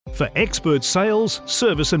For expert sales,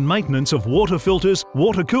 service and maintenance of water filters,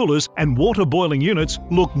 water coolers and water boiling units,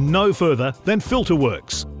 look no further than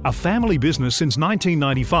Filterworks. A family business since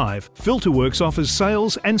 1995, Filterworks offers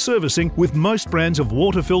sales and servicing with most brands of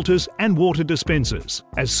water filters and water dispensers.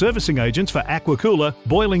 As servicing agents for Aqua Cooler,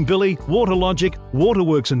 Boiling Billy, WaterLogic,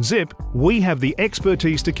 Waterworks and Zip, we have the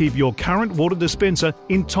expertise to keep your current water dispenser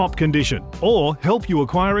in top condition or help you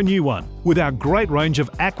acquire a new one with our great range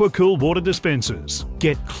of AquaCool water dispensers.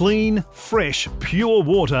 Get clean, fresh, pure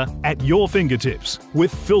water at your fingertips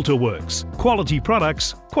with Filterworks. Quality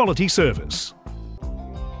products, quality service.